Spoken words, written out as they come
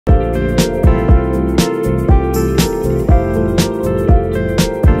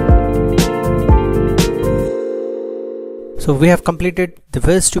So we have completed the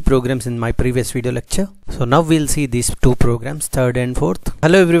first two programs in my previous video lecture. So now we'll see these two programs, third and fourth.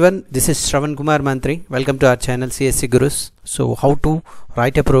 Hello everyone, this is Shravan Kumar Manthri. Welcome to our channel CSE GURUS. So how to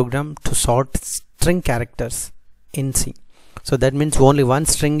write a program to sort string characters in C. So that means only one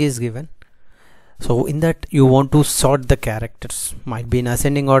string is given. So in that you want to sort the characters, might be in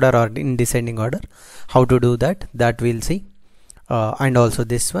ascending order or in descending order. How to do that we'll see. And also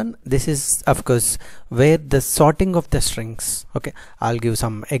this is of course where the sorting of the strings. Okay, I'll give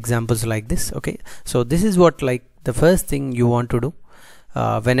some examples like this. Okay, so this is what, like, the first thing you want to do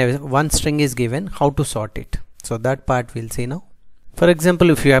whenever one string is given, how to sort it. So that part we'll see now. For example,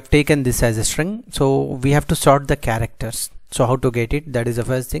 if you have taken this as a string, so we have to sort the characters. So how to get it, that is the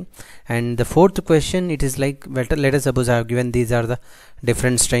first thing. And the fourth question, it is like, let us suppose I have given these are the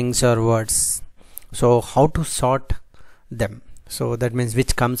different strings or words. So how to sort them? So that means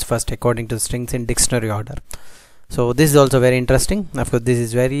which comes first according to strings in dictionary order. So this is also very interesting. Of course, this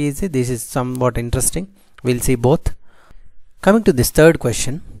is very easy. This is somewhat interesting. We'll see both. Coming to this third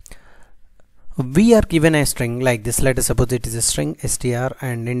question, we are given a string like this. Let us suppose it is a string str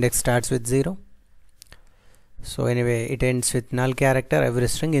and index starts with 0. So anyway, it ends with null character, every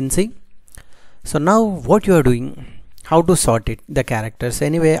string in C. So now what you are doing, how to sort it, the characters.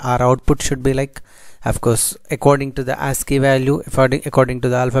 Anyway, our output should be like, of course, according to the ASCII value, according to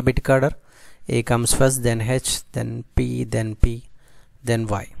the alphabetic order. A comes first, then H, then P, then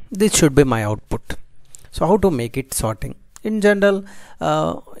Y. This should be my output. So how to make it sorting? In general,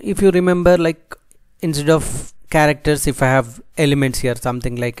 if you remember, like, instead of characters, if I have elements here,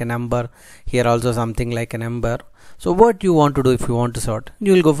 something like a number, here also something like a number. So what you want to do if you want to sort,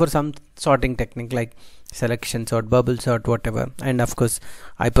 you will go for some sorting technique like selection sort, bubble sort, whatever. And of course,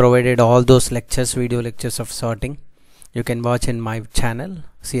 I provided all those lectures, video lectures of sorting. You can watch in my channel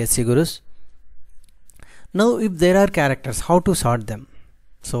CSE GURUS. Now if there are characters, how to sort them?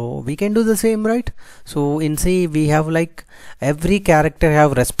 So we can do the same, right? So in C we have like every character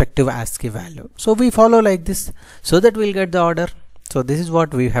have respective ASCII value. So we follow like this so that we'll get the order. So this is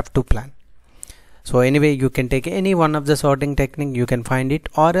what we have to plan. So anyway, you can take any one of the sorting technique, you can find it,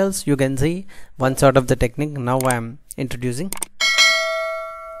 or else you can see one sort of the technique now I am introducing.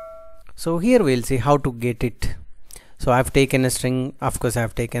 So here we'll see how to get it. So I've taken a string, of course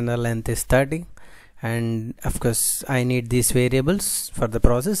I've taken the length is 30, and of course I need these variables for the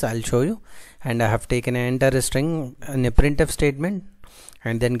process, I'll show you. And I have taken an entire string in a printf statement,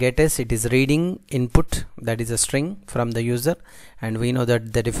 and then getS, it is reading input, that is a string from the user. And we know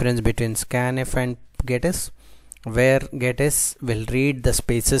that the difference between scanf and getS, where getS will read the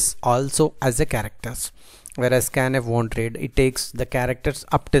spaces also as a characters, whereas scanf won't read, it takes the characters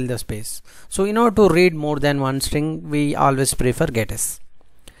up till the space. So in order to read more than one string, we always prefer getS.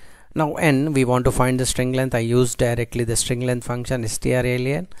 Now n, we want to find the string length. I use directly the string length function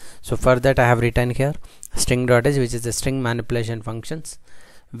strlen. So for that I have written here string.h, which is the string manipulation functions,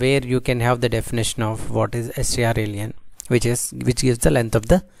 where you can have the definition of what is strlen, which gives the length of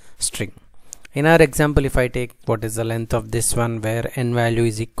the string. In our example, if I take what is the length of this one, where n value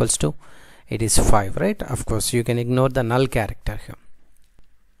is equals to, it is 5, right? Of course you can ignore the null character here.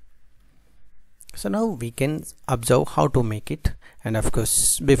 So now we can observe how to make it. And of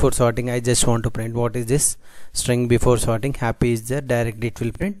course, before sorting, I just want to print what is this string. Before sorting, happy is there, directly it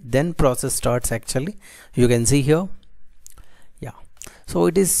will print, then process starts. Actually you can see here, yeah. So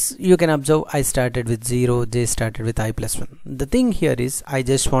it is, you can observe I started with 0, J started with I plus 1. The thing here is I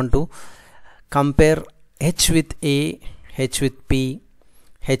just want to compare H with A, H with P,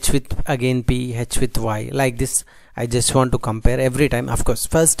 H with again P, H with Y, like this. I just want to compare every time. Of course,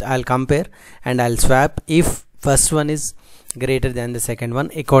 first I'll compare and I'll swap if first one is greater than the second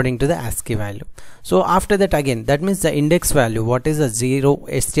one according to the ASCII value. So after that, again, that means the index value, what is a 0,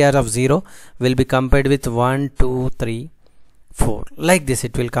 str of 0 will be compared with 1, 2, 3, 4, like this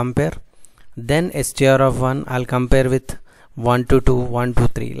it will compare. Then str of 1 I'll compare with 1 to 2, 1 to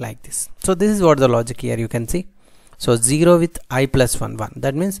 3, like this. So this is what the logic here you can see. So 0 with I plus 1, 1,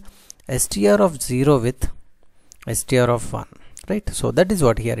 that means str of 0 with str of 1, right? So that is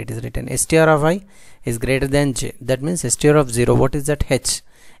what here it is written, str of I is greater than J, that means str of 0, what is that, H,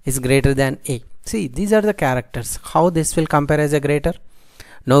 is greater than A. See, these are the characters. How this will compare as a greater?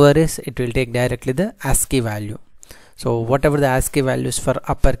 No worries, it will take directly the ASCII value. So whatever the ASCII values for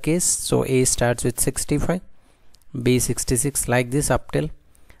uppercase, so A starts with 65, B 66, like this up till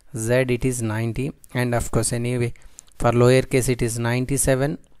Z it is 90, and of course anyway for lowercase it is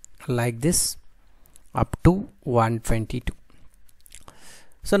 97, like this up to 122.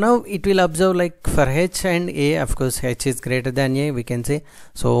 So now it will observe, like for H and A, of course H is greater than A, we can say.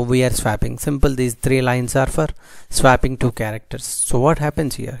 So we are swapping. Simple, these three lines are for swapping two characters. So what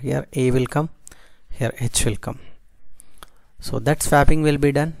happens here? Here A will come, here H will come. So that swapping will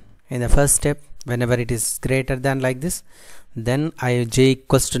be done in the first step. Whenever it is greater than like this, then J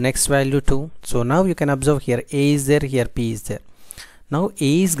equals to next value 2. So now you can observe here A is there, here P is there. Now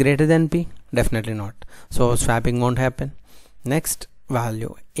A is greater than P? Definitely not. So swapping won't happen. Next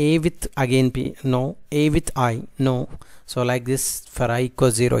value, A with again P, no. A with I, no. So like this, for I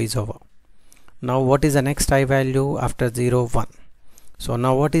equals 0 is over. Now what is the next I value after 0? 1. So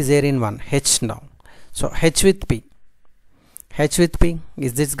now what is there in 1? H now. So H with P. H with P,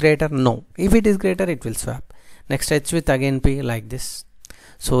 is this greater? No. If it is greater, it will swap. Next H with again P, like this.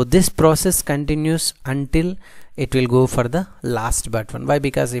 So this process continues until it will go for the last but 1. Why?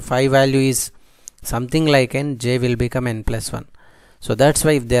 Because if I value is something like n, J will become n plus 1. So that's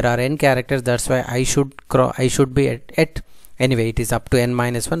why if there are n characters, that's why I should be at anyway it is up to n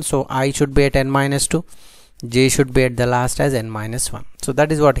minus 1. So I should be at n minus 2. J should be at the last as n minus 1. So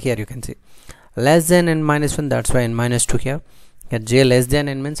that is what here you can see. Less than n minus 1, that's why n minus 2 here. Here J less than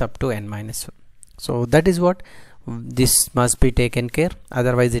n means up to n minus 1. So that is what this must be taken care.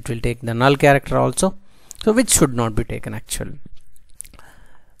 Otherwise it will take the null character also. So which should not be taken actually.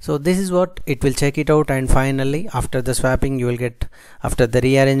 So this is what it will check it out, and finally after the swapping you will get, after the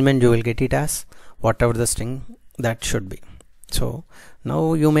rearrangement you will get it as whatever the string that should be. So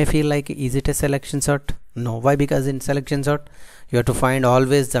now you may feel like, is it a selection sort? No. Why? Because in selection sort you have to find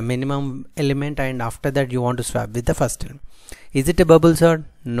always the minimum element, and after that you want to swap with the first element. Is it a bubble sort?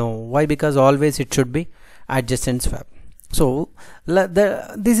 No. Why? Because always it should be adjacent swap. So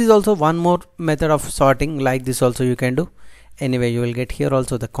this is also one more method of sorting. Like this also you can do. Anyway, you will get here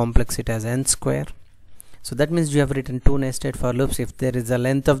also the complexity as n square. So that means you have written two nested for loops. If there is a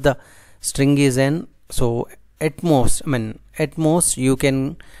length of the string is n, so at most you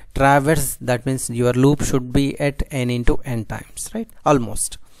can traverse, that means your loop should be at n into n times, right?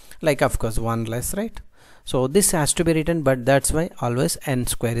 Almost, like of course one less, right? So this has to be written, but that's why always n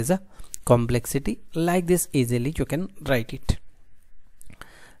square is a complexity. Like this easily you can write it.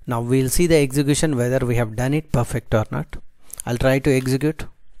 Now we'll see the execution, whether we have done it perfect or not. I'll try to execute.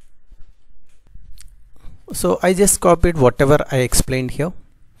 So I just copied whatever I explained here.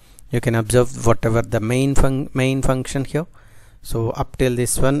 You can observe whatever the main function here. So up till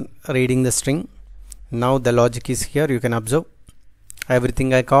this one, reading the string. Now the logic is here. You can observe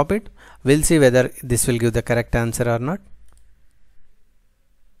everything I copied. We'll see whether this will give the correct answer or not.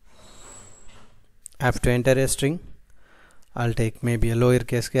 I have to enter a string. I'll take maybe a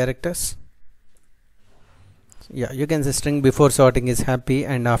lowercase characters. Yeah, you can say string before sorting is happy,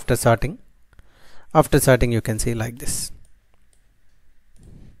 and after sorting you can see like this.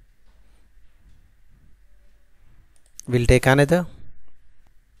 We'll take another.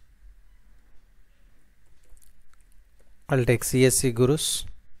 I'll take CSE GURUS.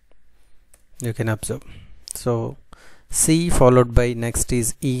 You can observe. So C followed by next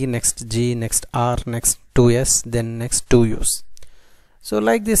is E, next G, next R, next 2S, then next 2U's. So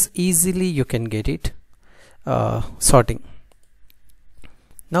like this easily you can get it. Sorting.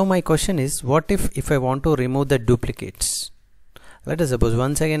 Now my question is, what if I want to remove the duplicates? Let us suppose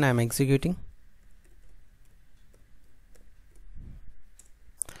once again I am executing.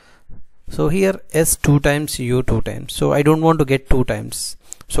 So here S 2 times, U 2 times. So I don't want to get 2 times.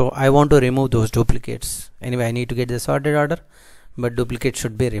 So I want to remove those duplicates. Anyway, I need to get the sorted order, but duplicate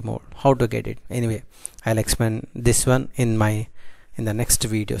should be removed. How to get it? Anyway, I'll explain this one in the next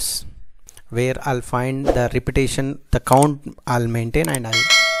videos, where I'll find the repetition, the count I'll maintain, and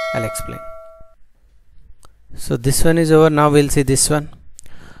I'll explain. So this one is over. Now we'll see this one.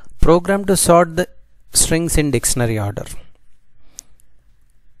 Program to sort the strings in dictionary order.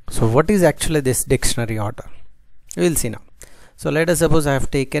 So what is actually this dictionary order? We'll see now. So let us suppose I have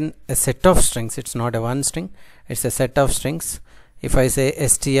taken a set of strings. It's not a one string, it's a set of strings. If I say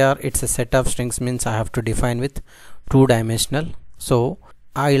str, it's a set of strings, means I have to define with 2-dimensional. So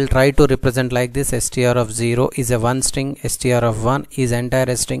I'll try to represent like this. Str of 0 is a one string, str of 1 is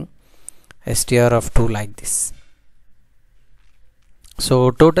entire string, str of 2 like this. So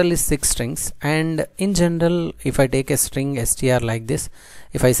total is 6 strings, and in general if I take a string str like this,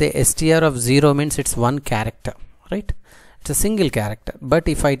 if I say str of 0 means it's one character, right? It's a single character. But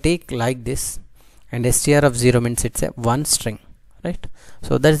if I take like this, and str of 0 means it's a one string, right?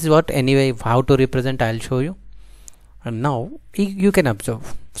 So that is what, anyway, how to represent I'll show you. And now you can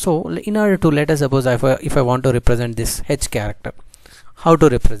observe. So in order to, let us suppose if I want to represent this H character, how to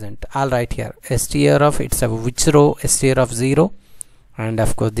represent? I'll write here str of, it's a which row, str of 0, and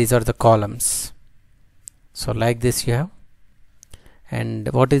of course these are the columns. So like this you have,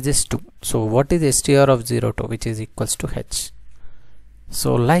 and what is this 2? So what is str of 0 2, which is equals to h.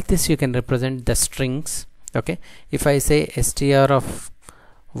 So like this you can represent the strings. Okay, if I say str of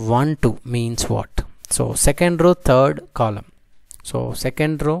 1 2 means what? So second row third column, so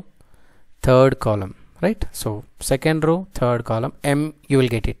second row third column, right? So second row third column, m, you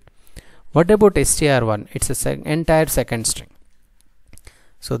will get it. What about str1? It's a entire second string,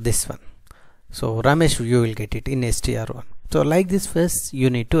 so this one. So Ramesh, you will get it in str1. So like this first you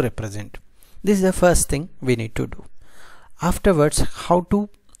need to represent. This is the first thing we need to do. Afterwards, how to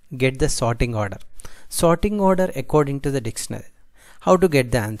get the sorting order? Sorting order according to the dictionary. How to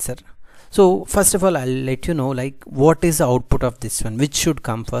get the answer? So first of all, I'll let you know like what is the output of this one, which should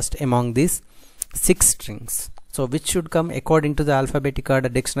come first among these 6 strings. So which should come according to the alphabetic order,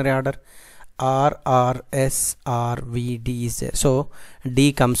 dictionary order? R, R, S, R, V, D is there. So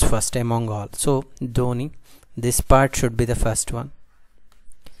D comes first among all. So Dhoni, this part should be the first one.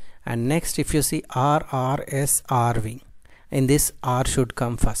 And next if you see R, R, S, R, V, in this R should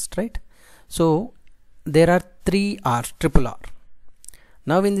come first, right? So there are 3 R's, triple R.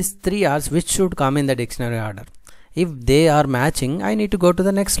 Now in these 3 R's, which should come in the dictionary order? If they are matching, I need to go to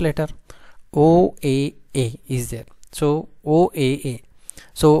the next letter. O, A, A is there. So O, A, A.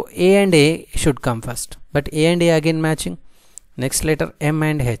 So A and A should come first, but A and A again matching. Next letter M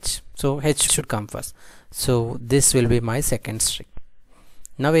and H. So H should come first. So this will be my second string.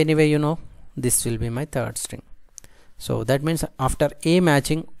 Now anyway you know this will be my third string. So that means after A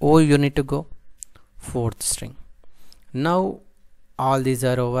matching, O you need to go, fourth string. Now all these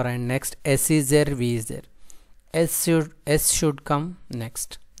are over, and next S is there, V is there. S should come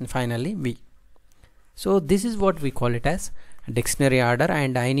next, and finally V. So this is what we call it as dictionary order,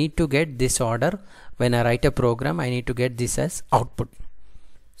 and I need to get this order when I write a program. I need to get this as output.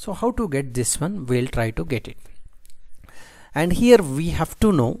 So how to get this one? We'll try to get it. And here we have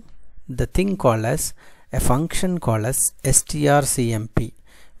to know the thing called as a function called as strcmp,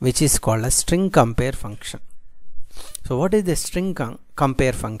 which is called a string compare function. So what is the string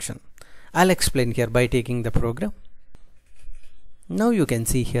compare function? I'll explain here by taking the program. Now you can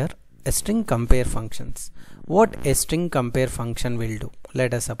see here a string compare functions. What a string compare function will do?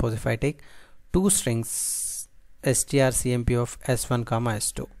 Let us suppose if I take 2 strings strcmp of s1 comma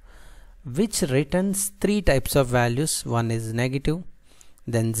s2, which returns 3 types of values. One is negative,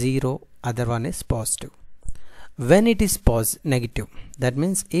 then 0, other one is positive. When it is negative, that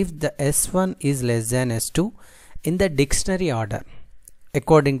means if the s1 is less than s2 in the dictionary order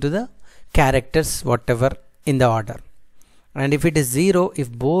according to the characters whatever in the order, and if it is 0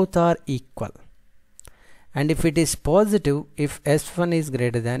 if both are equal, and if it is positive if s1 is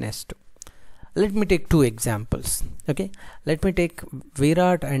greater than s2. Let me take 2 examples. Okay, let me take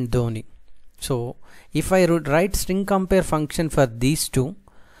Virat and Dhoni. So if I write string compare function for these 2,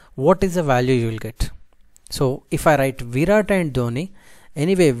 what is the value you will get? So if I write Virat and Dhoni,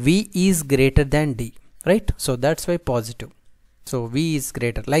 anyway V is greater than D, right? So that's why positive. So V is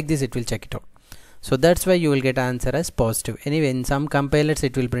greater, like this it will check it out. So that's why you will get answer as positive. Anyway, in some compilers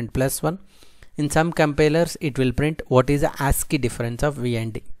it will print +1. In some compilers it will print what is the ASCII difference of V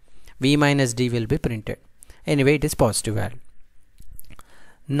and D. V minus D will be printed. Anyway, it is positive value.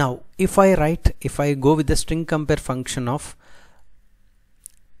 Now if I go with the string compare function of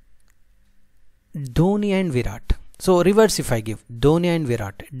Dhoni and Virat. So reverse, if I give Dhoni and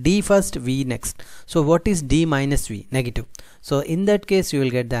Virat, D first, V next. So what is D minus V? Negative. So in that case you will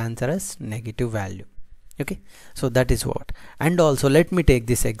get the answer as negative value. Okay, so that is what. And also let me take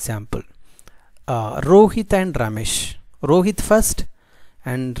this example. Rohit and Ramesh. Rohit first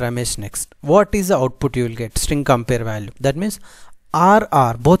and Ramesh next. What is the output you will get? String compare value. That means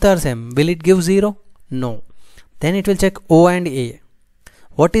R, both are same. Will it give 0? No. Then it will check O and A.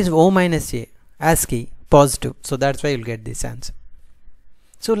 What is O minus A? ASCII, positive. So that's why you'll get this answer.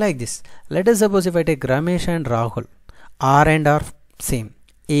 So like this, let us suppose if I take Ramesh and Rahul, R and R same,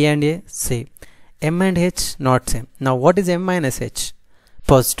 A and A same, M and H not same. Now what is M minus H?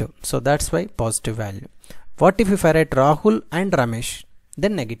 Positive. So that's why positive value. What if I write Rahul and Ramesh?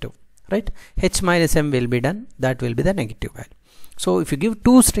 Then negative, right? H minus M will be done. That will be the negative value. So if you give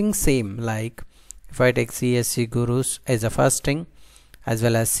 2 strings same, like if I take CSE GURUS as a first string as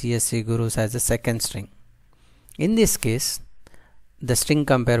well as CSE GURUS as a second string, in this case the string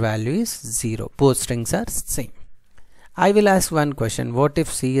compare value is 0. Both strings are same. I will ask one question. What if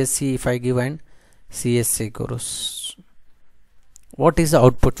CSE, if I give and CSE GURUS, what is the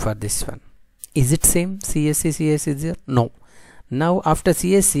output for this one? Is it same? CSE 0? No. Now after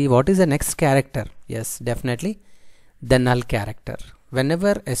CSE, what is the next character? Yes, definitely the null character.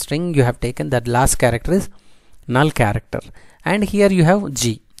 whenever a string you have taken, that last character is null character, and here you have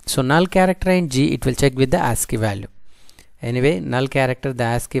G. So null character and G, it will check with the ASCII value. Anyway, null character, the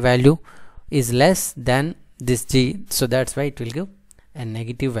ASCII value is less than this G, so that's why it will give a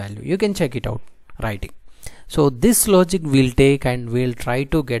negative value. You can check it out writing. So this logic we'll take and we'll try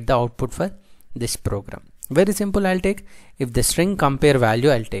to get the output for this program. Very simple. I'll take, if the string compare value,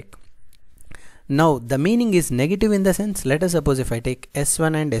 I'll take. Now the meaning is negative in the sense, let us suppose if I take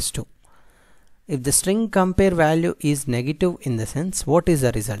S1 and S2. If the string compare value is negative in the sense, what is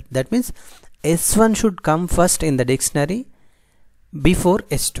the result? That means S1 should come first in the dictionary before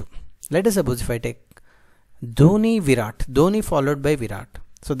S2. Let us suppose if I take Dhoni Virat, Dhoni followed by Virat.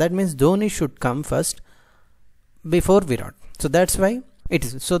 So that means Dhoni should come first before Virat. So that's why it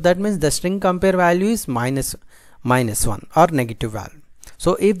is. So that means the string compare value is minus 1 or negative value.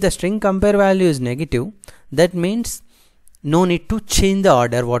 So if the string compare value is negative, that means no need to change the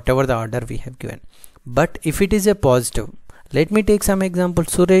order, whatever the order we have given. But if it is a positive, let me take some example,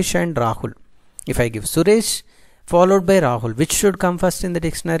 Suresh and Rahul. If I give Suresh followed by Rahul, which should come first in the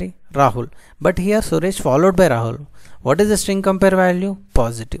dictionary? Rahul. But here Suresh followed by Rahul. What is the string compare value?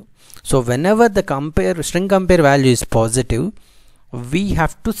 Positive. So whenever the string compare value is positive, we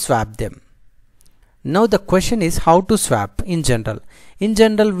have to swap them. Now the question is how to swap in general. In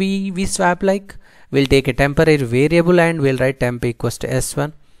general, we swap like, we'll take a temporary variable and we'll write temp equals to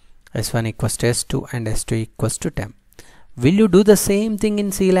S1, S1 equals to S2 and S2 equals to temp. Will you do the same thing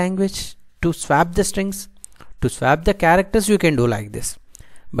in C language to swap the strings? To swap the characters you can do like this,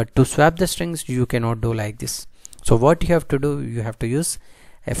 but to swap the strings you cannot do like this. So what you have to do, you have to use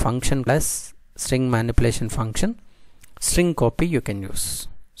a function plus string manipulation function, string copy you can use.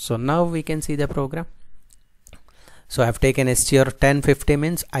 So now we can see the program. So I have taken str 1050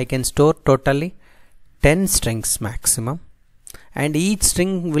 means I can store totally 10 strings maximum, and each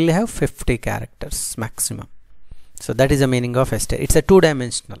string will have 50 characters maximum. So that is the meaning of str. It's a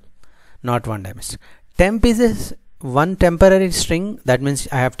two-dimensional, not one-dimensional. Temp is one temporary string, that means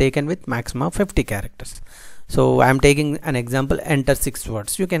I have taken with maximum 50 characters. So I am taking an example, enter 6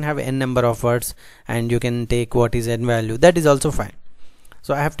 words. You can have n number of words and you can take what is n value, that is also fine.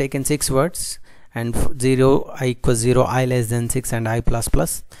 So I have taken 6 words and 0, I equals 0, I less than 6 and I plus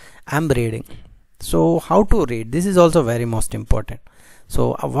plus. I am reading. So how to read? This is also very most important.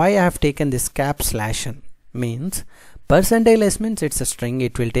 So why I have taken this /n means percentage s means it's a string,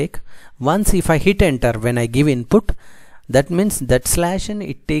 it will take. Once if I hit enter when I give input, that means that /n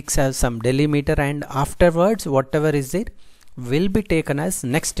it takes as some delimiter, and afterwards whatever is there will be taken as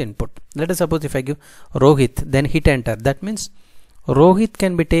next input. Let us suppose if I give Rohit then hit enter, that means Rohit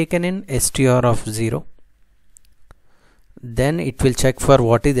can be taken in str of 0, then it will check for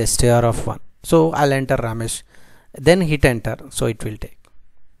what is str of 1. So I'll enter Ramesh, then hit enter, so it will take.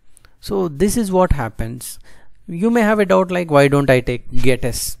 So this is what happens. You may have a doubt like, why don't I take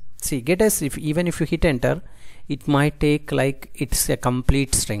getS? See, getS, even if you hit enter, it might take like it's a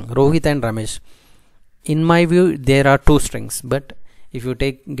complete string, Rohit and Ramesh. In my view there are 2 strings, but if you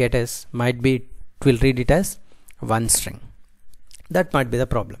take getS, might be it will read it as 1 string. That might be the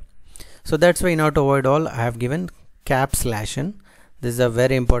problem. So that's why in order to avoid all, I have given /n. This is a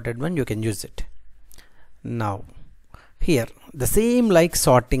very important one, you can use it. Now here the same like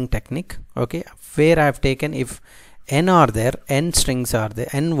sorting technique, okay, where I have taken if n are there, n strings are there,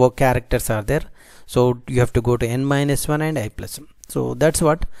 n characters are there, so you have to go to n minus 1 and I plus 1. So that's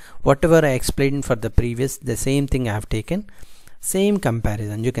whatever I explained for the previous, the same thing I have taken, same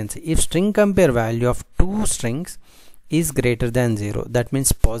comparison. You can see if string compare value of 2 strings is greater than 0, that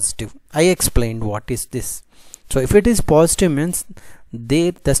means positive. I explained what is this. So if it is positive means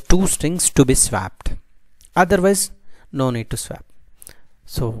the 2 strings to be swapped, otherwise no need to swap.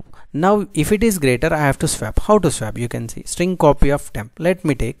 So now if it is greater, I have to swap. How to swap? You can see string copy of temp. Let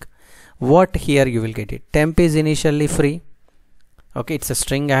me take what here you will get it. Temp is initially free, okay, it's a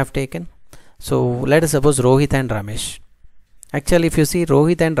string I have taken. So let us suppose Rohit and Ramesh. Actually if you see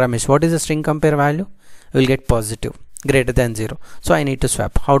Rohit and Ramesh, what is the string compare value? You will get positive, greater than 0. So I need to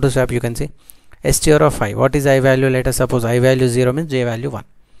swap. How to swap? You can see str of I. What is I value? Let us suppose I value 0 means j value 1.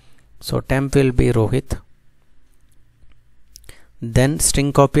 So temp will be Rohit, then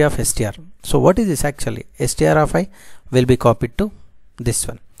string copy of str. So what is this actually? Str of I will be copied to this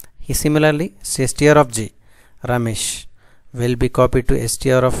one. Similarly str of j, Ramesh, will be copied to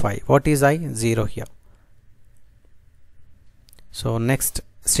str of I. What is I? 0 here. So next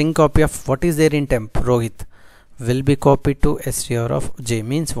string copy of what is there in temp, Rohit, will be copied to str of j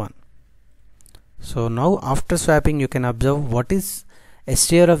means 1. So now after swapping you can observe what is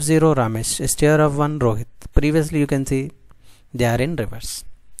str of 0 Ramesh, str of 1 Rohit. Previously you can see they are in reverse.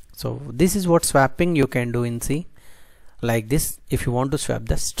 So this is what swapping you can do in C, like this. If you want to swap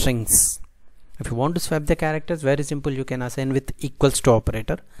the strings, if you want to swap the characters, very simple, you can assign with equals to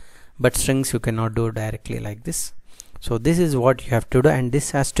operator, but strings you cannot do directly like this. So this is what you have to do, and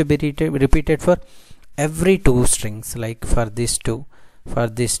this has to be repeated for every two strings, like for this two, for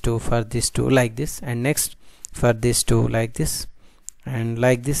this two, for this two, like this, and next for this two, like this, and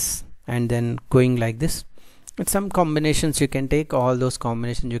like this, and then going like this. With some combinations you can take, all those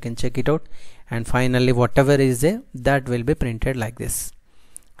combinations you can check it out, and finally whatever is there, that will be printed like this.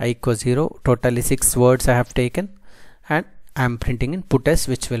 I equals 0, totally 6 words I have taken, and I am printing in put s,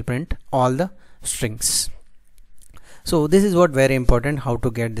 which will print all the strings. So this is what very important, how to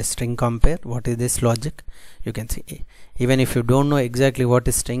get the string compare. What is this logic? You can see, even if you don't know exactly what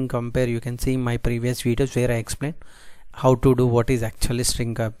is string compare, you can see my previous videos where I explain how to do what is actually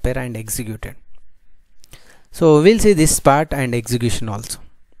string compare and execute it. So we'll see this part and execution also.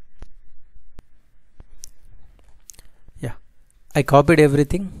 Yeah, I copied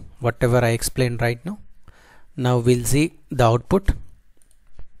everything whatever I explained right now. Now we'll see the output.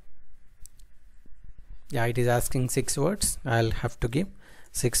 Yeah, it is asking 6 words. I'll have to give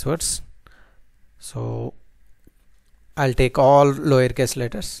 6 words. So I'll take all lowercase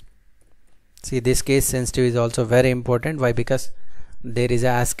letters. See, this case sensitive is also very important. Why? Because there is a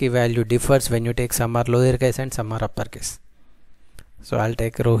ASCII value differs when you take some are lowercase and some are uppercase. So I'll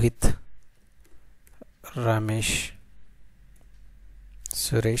take Rohit, Ramesh,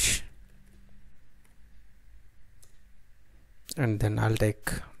 Suresh, and then I'll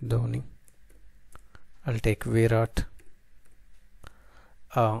take Dhoni, I'll take Virat,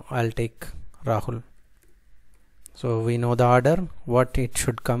 I'll take Rahul. So we know the order, what it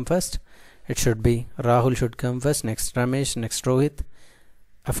should come first. It should be Rahul should come first, next Ramesh, next Rohit.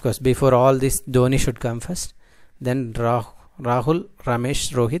 Of course, before all this, Dhoni should come first, then Rahul,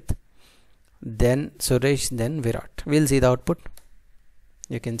 Ramesh, Rohit, then Suresh, then Virat. We'll see the output.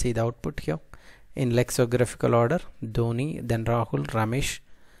 You can see the output here in lexographical order: Dhoni, then Rahul, Ramesh,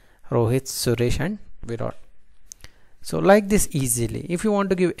 Rohit, Suresh, and Virat. So like this easily. If you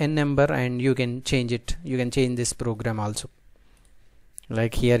want to give n number, and you can change it, you can change this program also.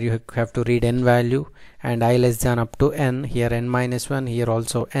 Like here you have to read n value, and I less than up to n, here n minus 1, here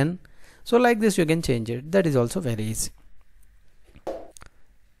also n. So like this you can change it. That is also very easy.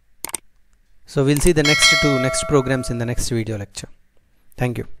 So we'll see the next programs in the next video lecture.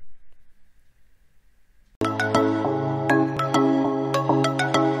 Thank you.